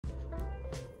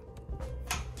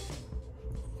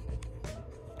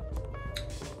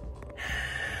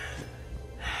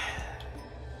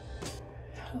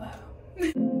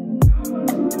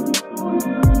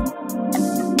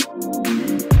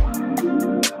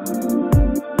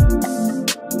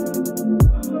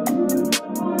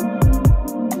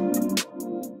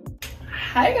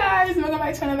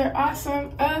back to another awesome,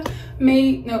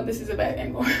 no, this is a bad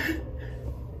angle.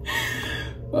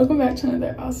 Welcome back to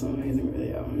another awesome, amazing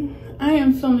video. I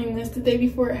am filming this the day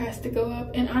before it has to go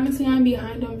up, and honestly, I'm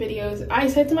behind on videos. I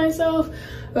said to myself,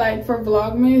 like, for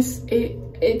Vlogmas,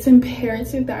 it's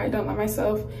imperative that I don't let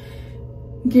myself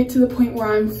get to the point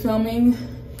where I'm filming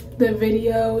the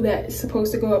video that's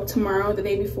supposed to go up tomorrow, the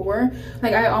day before.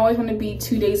 Like, I always want to be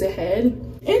 2 days ahead.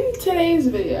 In today's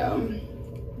video,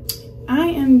 I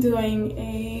am doing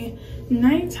a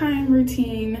nighttime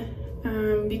routine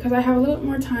because I have a little bit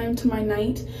more time to my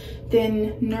night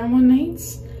than normal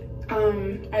nights.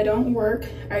 I don't work.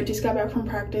 I just got back from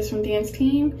practice from dance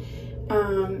team,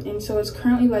 and so it's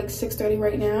currently like 6:30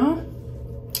 right now.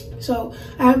 So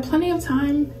I have plenty of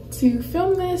time to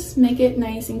film this, make it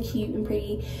nice and cute and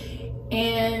pretty,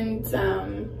 and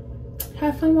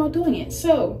have fun while doing it.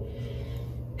 So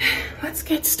let's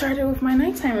get started with my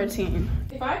nighttime routine.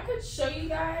 If I could show you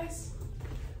guys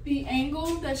the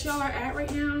angle that y'all are at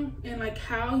right now and like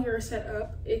how you're set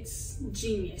up, it's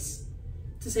genius,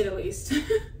 to say the least.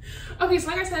 Okay, so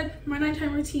like I said, my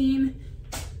nighttime routine,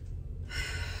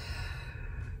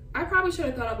 I probably should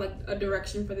have thought of like a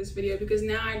direction for this video, because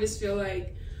now I just feel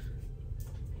like,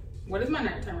 what is my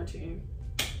nighttime routine?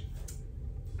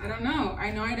 I don't know. I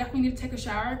know I definitely need to take a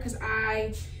shower because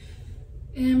I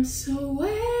am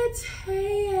sweaty.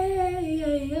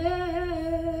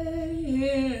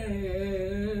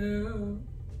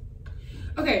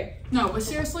 Okay, no, but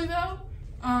seriously though,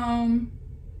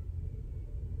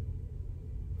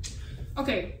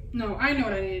 okay, no, I know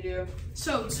what I need to do.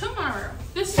 So tomorrow,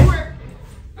 this is where,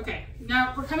 okay,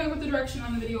 now we're coming with the direction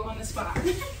on the video on the spot.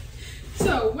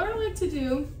 So what I like to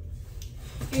do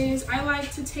is I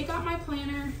like to take out my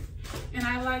planner and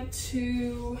I like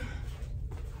to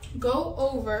go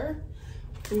over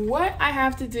what I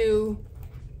have to do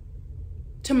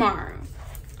tomorrow,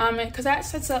 because that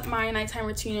sets up my nighttime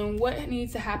routine and what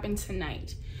needs to happen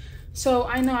tonight. So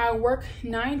I know I work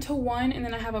 9 to 1, and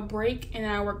then I have a break, and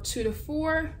then I work 2 to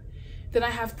 4, then I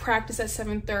have practice at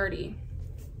 7:30.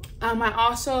 I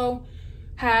also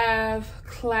have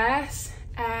class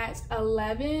at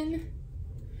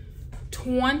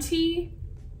 11:20.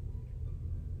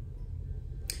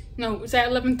 No, it's at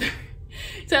 11:30.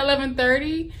 It's at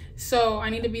 11:30, so I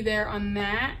need to be there on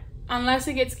that, unless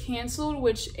it gets canceled,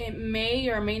 which it may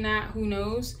or may not, who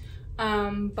knows.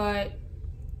 But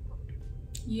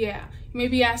yeah, you may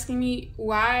be asking me,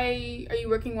 why are you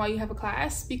working while you have a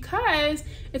class? Because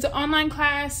it's an online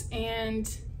class, and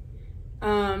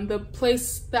the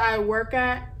place that I work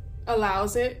at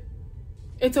allows it.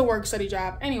 It's a work study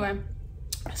job anyway.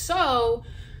 So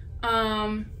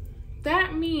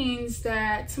that means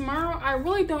that tomorrow I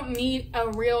really don't need a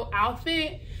real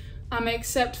outfit,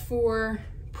 except for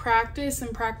practice.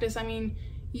 And practice, I mean,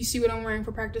 you see what I'm wearing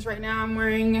for practice right now. I'm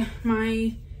wearing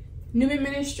my Newman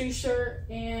Ministry shirt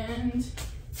and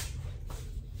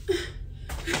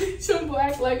some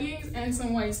black leggings and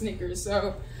some white sneakers.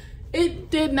 So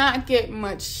it did not get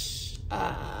much,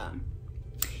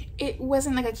 it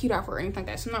wasn't like a cute outfit or anything like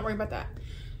that, so I'm not worried about that.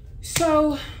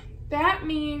 So that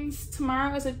means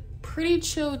tomorrow is a pretty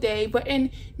chill day, but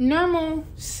in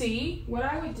normalcy, what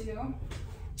I would do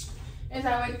is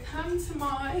I would come to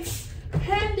my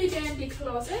handy dandy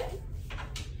closet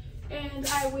and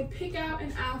I would pick out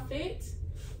an outfit.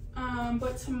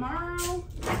 But tomorrow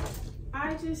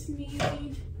I just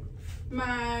need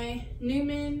my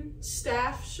Newman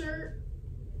staff shirt.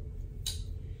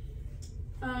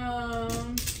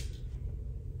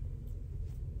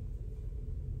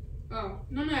 Oh,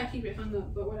 normally I keep it hung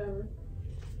up, but whatever.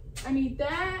 I need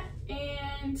that,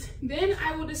 and then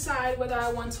I will decide whether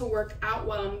I want to work out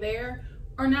while I'm there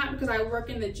or not, because I work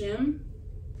in the gym.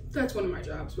 That's one of my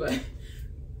jobs, but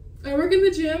I work in the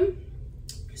gym.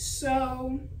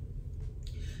 So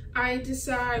I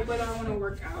decide whether I want to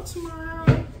work out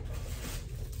tomorrow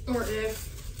or if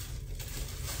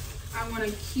I want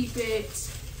to keep it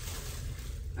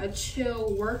a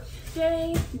chill work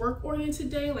day,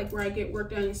 work-oriented day, like where I get work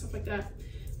done and stuff like that.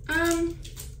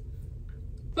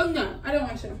 But no, I don't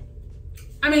want to.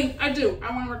 I mean, I do.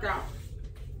 I want to work out.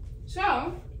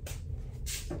 So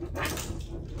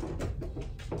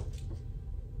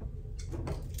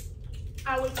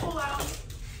I would pull out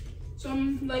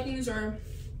some leggings or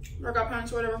workout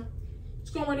pants or whatever.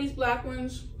 Just gonna wear these black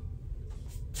ones.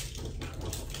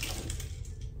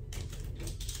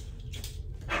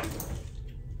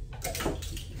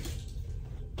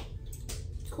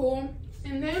 Cool.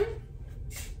 And then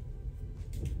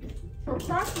for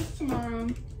practice tomorrow,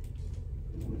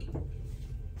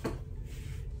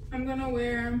 I'm gonna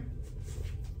wear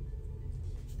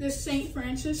this St.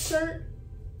 Francis shirt.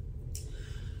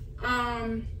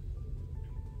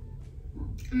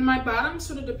 My bottoms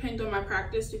sort of depend on my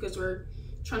practice because we're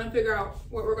trying to figure out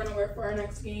what we're gonna wear for our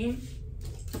next game.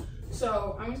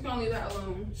 So I'm just gonna leave that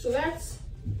alone. So that's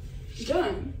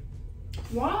done.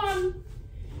 While I'm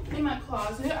in my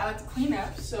closet, I like to clean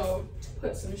up. So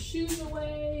put some shoes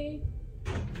away.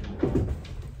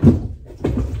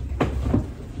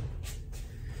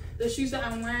 The shoes that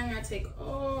I'm wearing, I take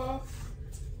off.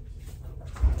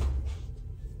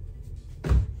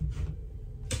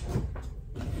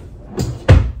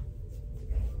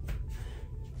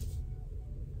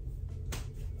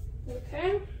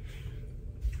 Okay,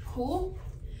 cool.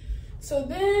 So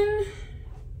then,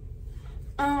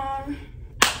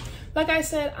 like I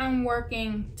said, I'm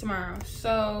working tomorrow.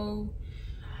 So,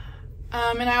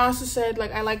 and I also said,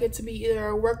 like, I like it to be either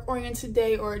a work-oriented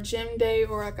day or a gym day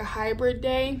or like a hybrid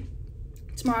day.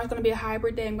 Tomorrow's gonna be a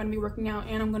hybrid day. I'm gonna be working out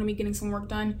and I'm gonna be getting some work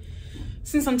done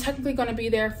since I'm technically gonna be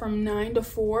there from 9 to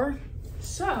 4.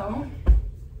 So,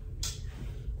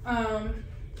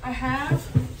 I have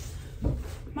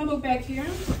my book bag here,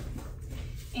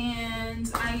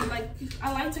 and I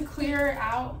like to clear it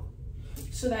out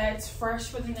so that it's fresh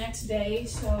for the next day.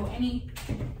 So any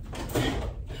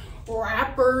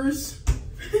wrappers,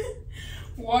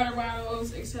 water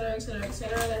bottles, etc., etc.,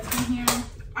 etc., that's in here.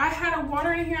 I had a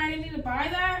water in here. I didn't need to buy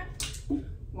that.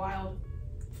 Wild.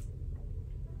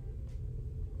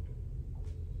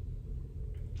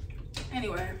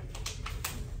 Anyway,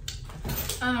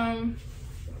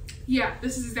 yeah,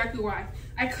 this is exactly why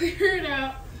I cleared it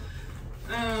out,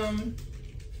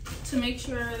 to make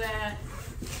sure that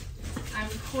I'm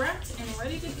prepped and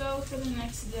ready to go for the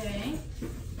next day.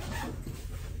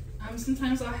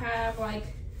 Sometimes I'll have like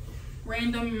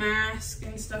random masks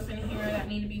and stuff in here that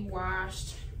need to be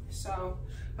washed, so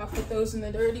I'll put those in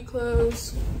the dirty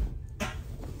clothes.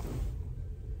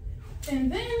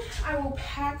 And then I will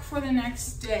pack for the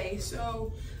next day.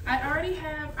 So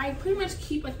I pretty much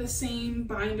keep like the same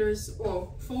binders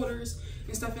or folders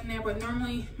and stuff in there, but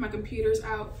normally my computer's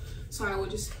out, so I will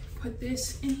just put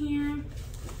this in here.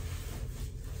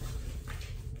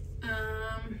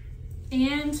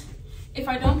 And if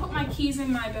I don't put my keys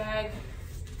in my bag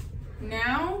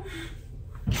now,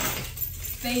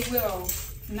 they will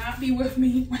not be with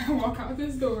me when I walk out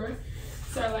this door.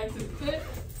 So I like to put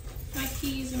my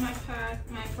keys in my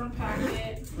front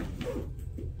pocket.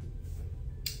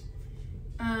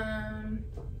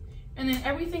 And then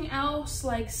everything else,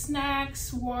 like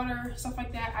snacks, water, stuff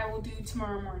like that, I will do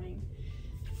tomorrow morning.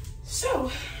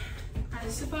 So I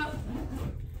zip up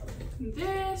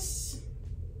this.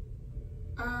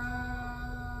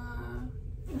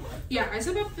 Yeah, I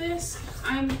zip up this.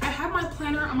 I have my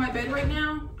planner on my bed right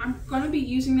now. I'm gonna be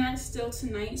using that still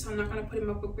tonight, so I'm not gonna put it in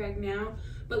my book bag now.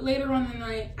 But later on in the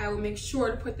night, I will make sure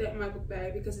to put that in my book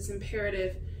bag because it's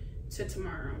imperative to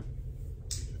tomorrow.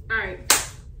 All right,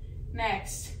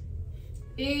 next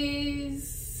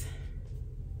is,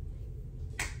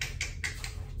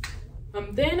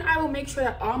 then I will make sure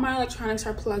that all my electronics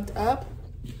are plugged up.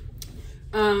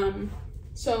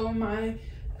 So my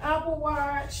Apple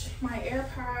Watch, my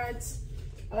AirPods,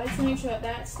 I like to make sure that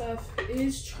that stuff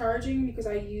is charging because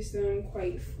I use them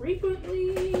quite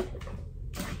frequently.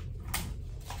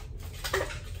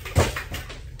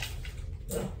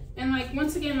 And like,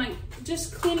 once again, like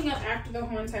just cleaning up after the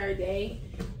whole entire day.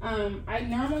 I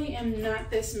normally am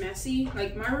not this messy.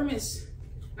 Like my room is,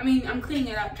 I mean, I'm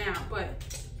cleaning it up now, but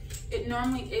it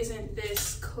normally isn't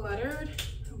this cluttered.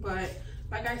 But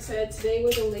like I said, today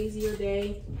was a lazier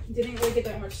day. Didn't really get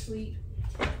that much sleep.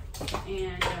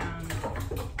 And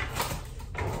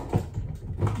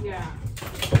yeah.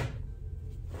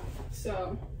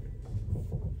 So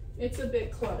it's a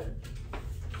bit cluttered,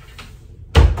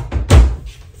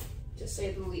 to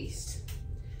say the least.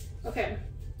 Okay.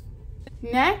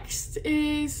 Next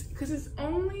is, because it's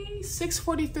only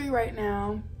 6:43 right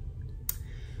now,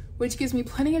 which gives me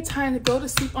plenty of time to go to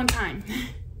sleep on time.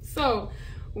 So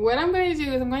what I'm going to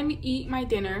do is I'm going to eat my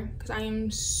dinner because I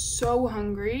am so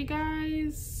hungry,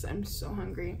 guys. I'm so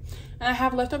hungry. And I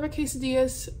have leftover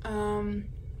quesadillas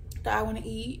that I want to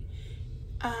eat.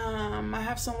 I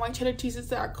have some white cheddar cheeses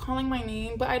that are calling my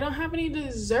name, but I don't have any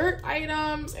dessert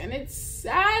items and it's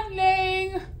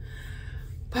saddening.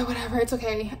 But whatever, it's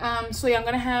okay. So yeah, I'm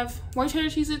going to have white cheddar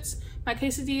cheeses, my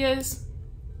quesadillas,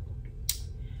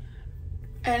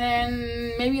 and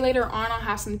then maybe later on I'll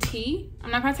have some tea. I'm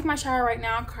not gonna take my shower right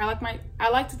now because I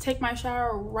like to take my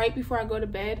shower right before I go to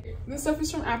bed. This stuff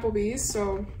is from Applebee's,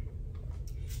 so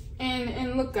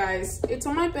and look guys, it's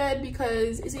on my bed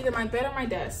because it's either my bed or my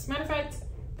desk. Matter of fact,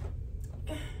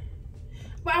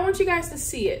 but I want you guys to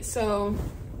see it, so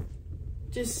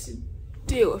just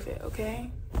deal with it,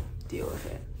 okay? deal with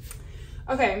it.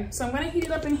 Okay, so I'm gonna heat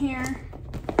it up in here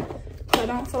so I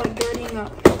don't feel like dirtying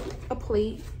up a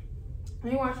plate.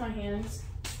 Let me wash my hands.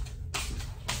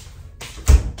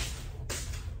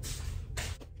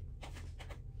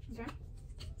 Okay.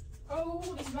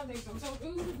 Oh, this is nothing so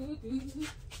ooh.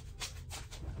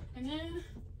 And then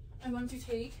I'm going to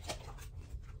take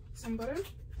some butter.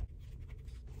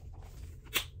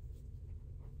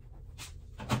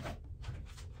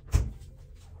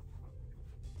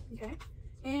 Okay,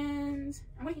 and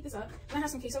I'm gonna heat this up. And I have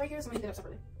some queso right here, so I'm gonna heat it up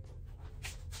separately.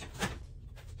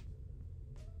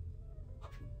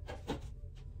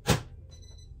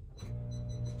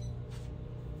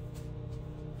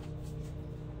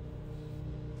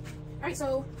 All right,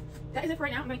 so that is it for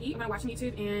right now. I'm gonna eat. I'm gonna watch some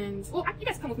YouTube, and well, you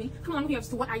guys come with me. Come along with me as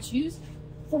to what I choose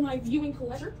for my viewing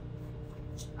pleasure.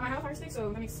 I have a fire stick,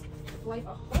 so that makes life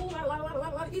a whole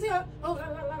lot easier. Oh,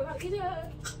 a lot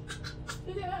easier.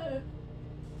 Easier.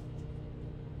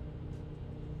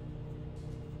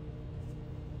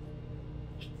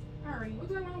 All right, what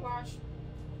do I want to watch?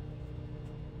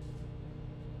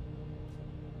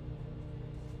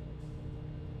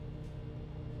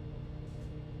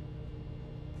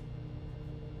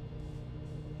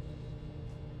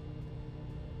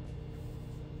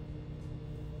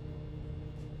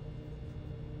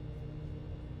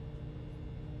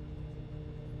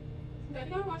 I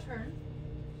gotta watch her.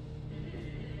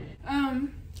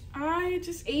 I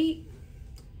just ate.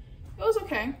 It was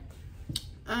okay.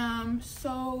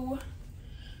 So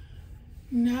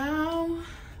now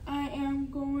I am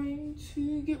going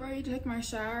to get ready to take my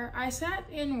shower. I sat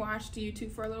and watched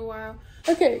YouTube for a little while.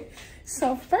 Okay,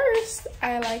 so first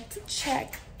I like to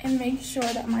check and make sure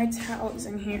that my towel is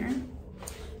in here,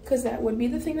 because that would be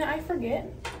the thing that I forget.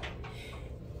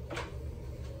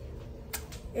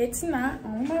 It's not.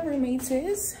 All my roommates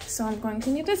is. So I'm going to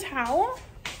need the towel.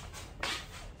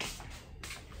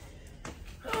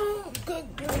 Oh, good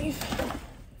grief.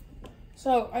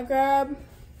 So I grab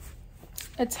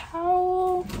a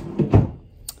towel.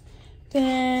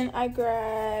 Then I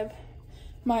grab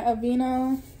my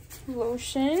Aveeno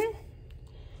lotion.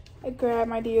 I grab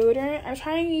my deodorant. I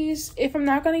try and use, if I'm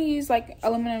not going to use like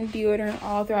aluminum deodorant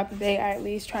all throughout the day, I at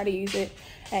least try to use it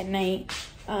at night.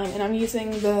 And I'm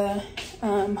using the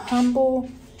Humble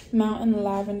Mountain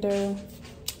Lavender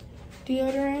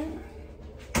deodorant.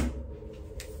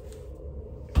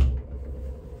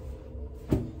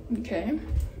 Okay.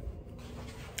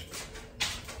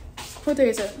 What day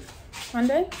is it?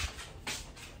 Monday?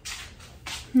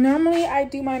 Normally I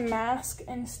do my mask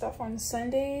and stuff on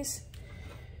Sundays.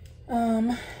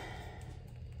 But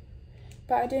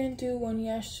I didn't do one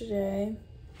yesterday.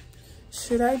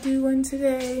 Should I do one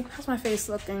today? How's my face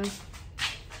looking?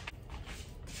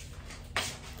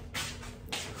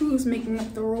 Who's making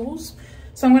up the rules?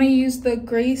 So I'm gonna use the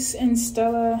Grace and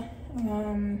Stella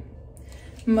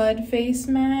mud face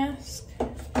mask.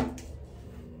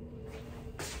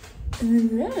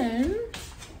 And then,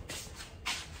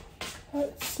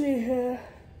 let's see here.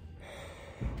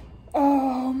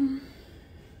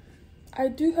 I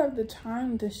do have the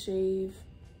time to shave,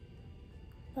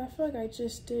 but I feel like I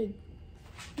just did.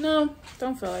 No,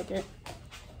 don't feel like it.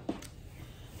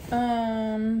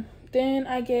 Then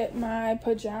I get my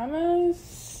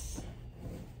pajamas.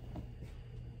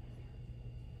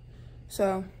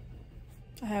 So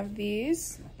I have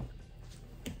these.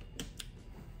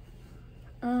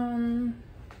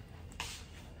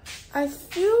 I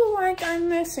feel like I'm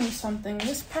missing something.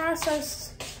 This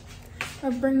process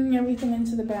of bringing everything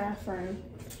into the bathroom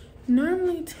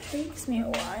normally takes me a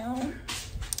while.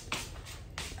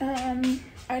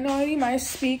 I know I need my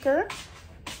speaker.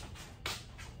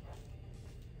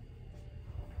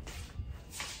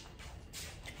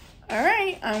 All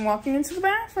right, I'm walking into the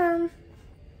bathroom.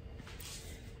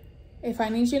 If I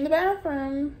need you in the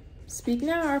bathroom, speak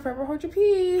now or forever hold your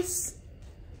peace.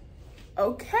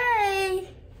 Okay.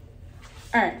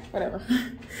 All right, whatever.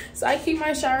 So I keep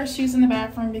my shower shoes in the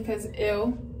bathroom because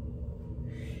ew.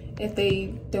 If they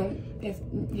don't, they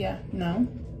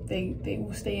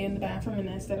will stay in the bathroom, and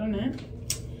that's that on that.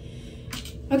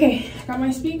 Okay, got my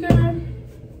speaker.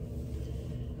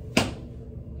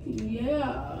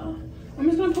 Yeah. I'm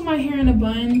just gonna put my hair in a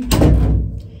bun.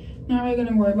 Not really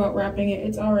gonna worry about wrapping it.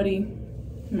 It's already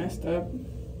messed up.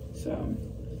 So,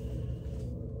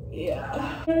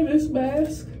 yeah. For this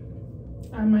mask,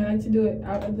 I might like to do it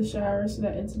out of the shower so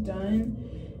that it's done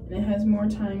and it has more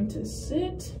time to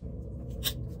sit.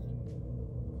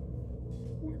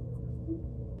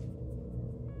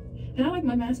 And I like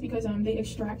mud masks because they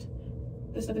extract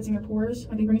the stuff that's in your pores,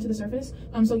 like they bring it to the surface.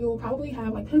 So you'll probably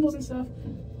have like pimples and stuff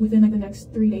within like the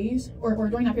next 3 days, or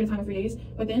during that period of time of 3 days.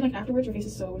 But then like afterwards, your face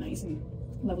is so nice and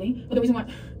lovely. But the reason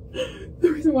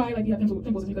why like you have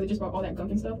pimples is because it just brought all that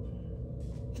gunk and stuff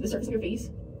to the surface of your face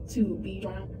to be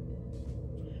drawn out.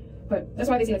 But that's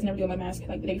why they say like to never do a mud mask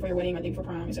like the day before your wedding, or the day before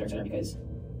prom, etc. Because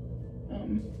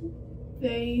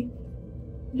they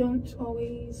don't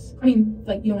always. I mean,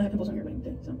 like you don't have pimples on your wedding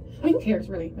day. So I mean, who cares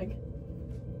really? Like.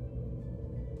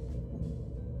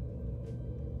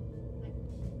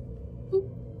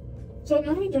 So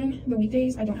normally during the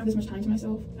weekdays, I don't have this much time to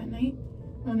myself at night.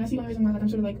 That's the only reason why like I'm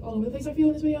sort of like all over the place I feel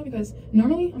in this video, because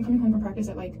normally I'm coming home from practice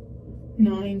at like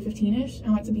 9:15ish.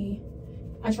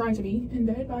 I try to be in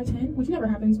bed by 10, which never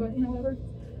happens, but you know, whatever.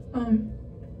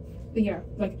 But yeah,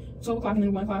 like 12 o'clock and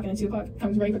then 1 o'clock and then 2 o'clock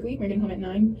comes very quickly. We're getting home at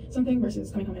 9 something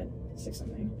versus coming home at 6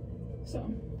 something.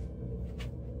 So.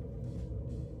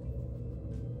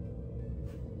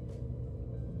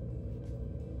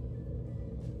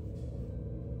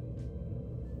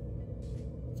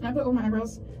 I put over my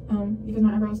eyebrows because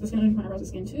my eyebrows, the skin underneath my eyebrows is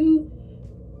skin too.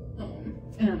 And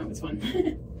I don't know, it's fun.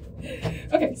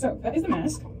 Okay, so that is the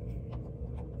mask.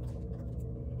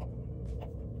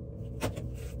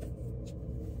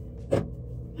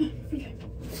 Okay.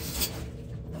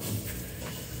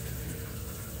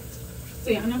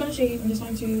 So yeah, I'm not gonna shave. I'm just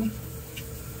going to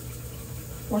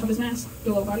wash off this mask, do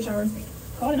a little body shower,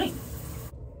 call it a night.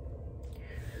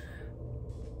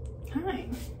 Hi.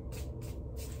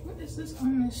 What is this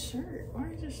on this shirt? Why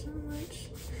is there so much?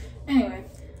 Anyway,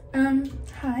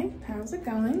 hi, how's it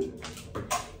going?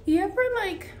 You ever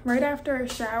like right after a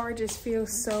shower just feel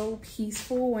so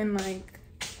peaceful and like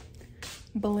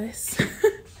bliss?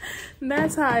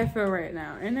 That's how I feel right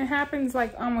now, and it happens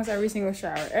like almost every single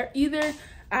shower. Either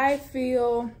I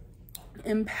feel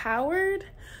empowered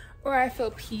or I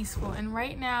feel peaceful, and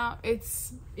right now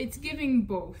it's giving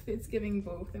both. It's giving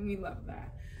both, and we love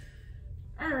that.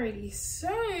 Alrighty, so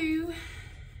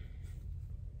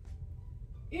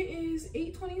it is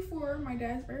 8:24, my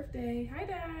dad's birthday. Hi,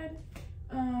 Dad.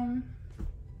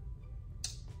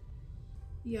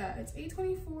 Yeah, it's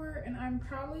 8:24, and I'm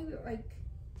probably like,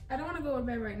 I don't want to go to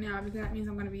bed right now because that means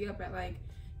I'm gonna be up at like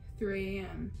 3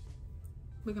 a.m.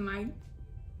 looking like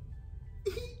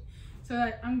so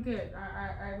like, I'm good.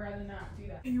 I'd rather not do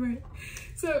that. Anyway,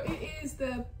 so it is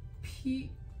the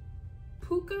Puka.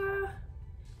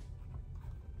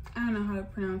 I don't know how to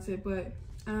pronounce it, but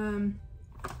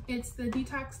it's the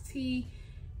detox tea,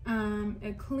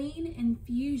 a clean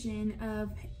infusion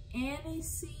of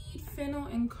aniseed, fennel,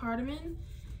 and cardamom.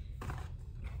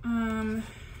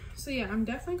 So yeah, I'm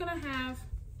definitely gonna have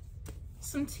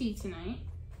some tea tonight.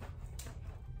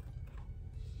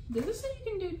 Does it say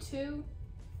you can do 2?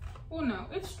 Well, no,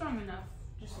 it's strong enough.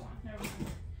 Just one. Never mind.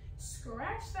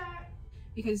 Scratch that.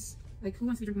 Because like, who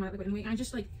wants to be drinking my liquid anyway?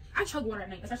 I chug water at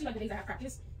night, especially like the days I have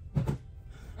practice.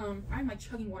 I'm like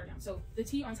chugging water down. So the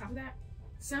tea on top of that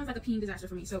sounds like a peeing disaster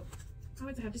for me. So I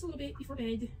like to have just a little bit before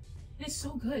bed. And it's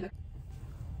so good.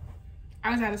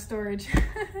 I was out of storage.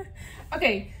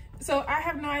 Okay, so I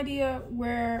have no idea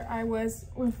where I was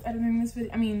with editing this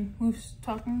video. I mean, with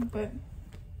talking, but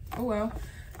oh well.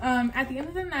 At the end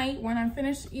of the night, when I'm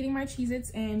finished eating my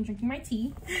Cheez-Its and drinking my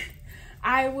tea,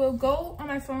 I will go on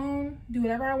my phone, do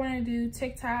whatever I want to do,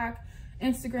 TikTok,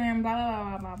 Instagram, blah,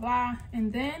 blah, blah, blah, blah.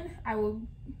 And then I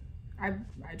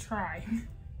try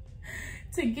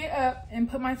to get up and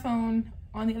put my phone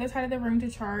on the other side of the room to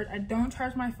charge. I don't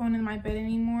charge my phone in my bed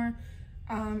anymore.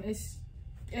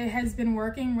 It has been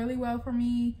working really well for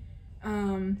me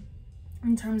in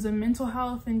terms of mental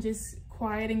health and just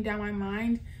quieting down my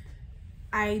mind.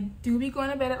 I do be going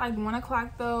to bed at like 1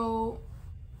 o'clock though.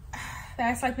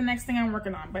 That's like the next thing I'm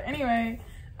working on. But anyway,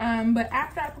 but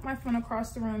after I put my phone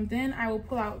across the room, then I will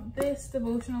pull out this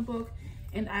devotional book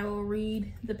and I will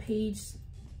read the page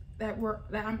that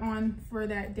I'm on for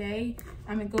that day.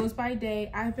 It goes by day.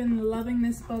 I've been loving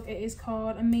this book. It is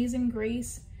called Amazing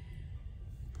Grace.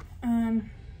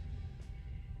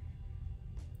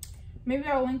 Maybe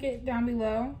I'll link it down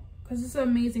below because it's an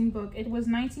amazing book. It was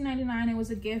 $19.99. It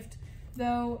was a gift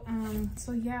though.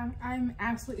 So yeah, I'm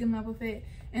absolutely in love with it.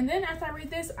 And then after I read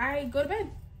this, I go to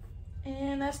bed.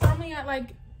 And that's normally at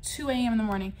like 2 a.m. in the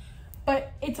morning.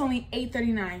 But it's only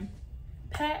 8:39.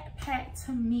 Pat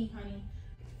to me, honey.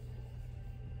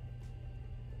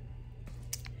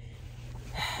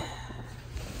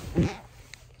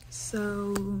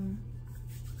 So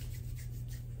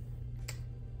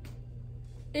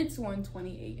it's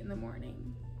 1:28 in the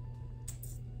morning.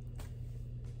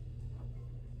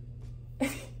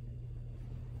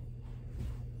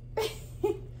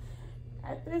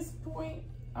 At this point,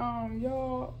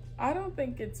 y'all, I don't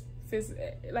think it's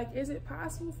like, is it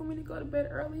possible for me to go to bed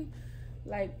early?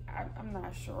 Like, I'm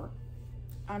not sure.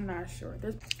 I'm not sure.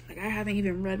 Like, I haven't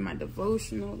even read my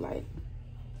devotional, like.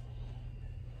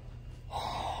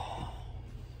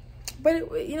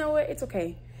 But you know what? It's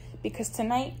okay. Because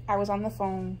tonight I was on the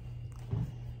phone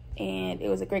and it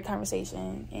was a great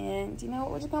conversation. And you know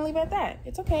what? We're just going to leave it at that.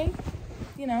 It's okay.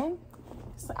 You know,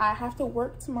 so I have to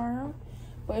work tomorrow,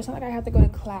 but it's not like I have to go to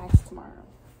class tomorrow.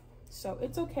 So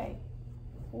it's okay.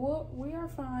 We are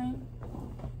fine.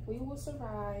 We will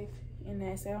survive. And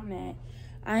that's it on that.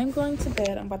 I'm going to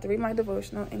bed. I'm about to read my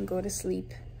devotional and go to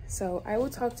sleep. So I will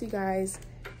talk to you guys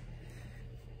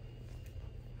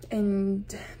in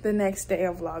the next day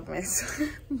of Vlogmas.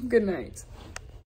 Good night.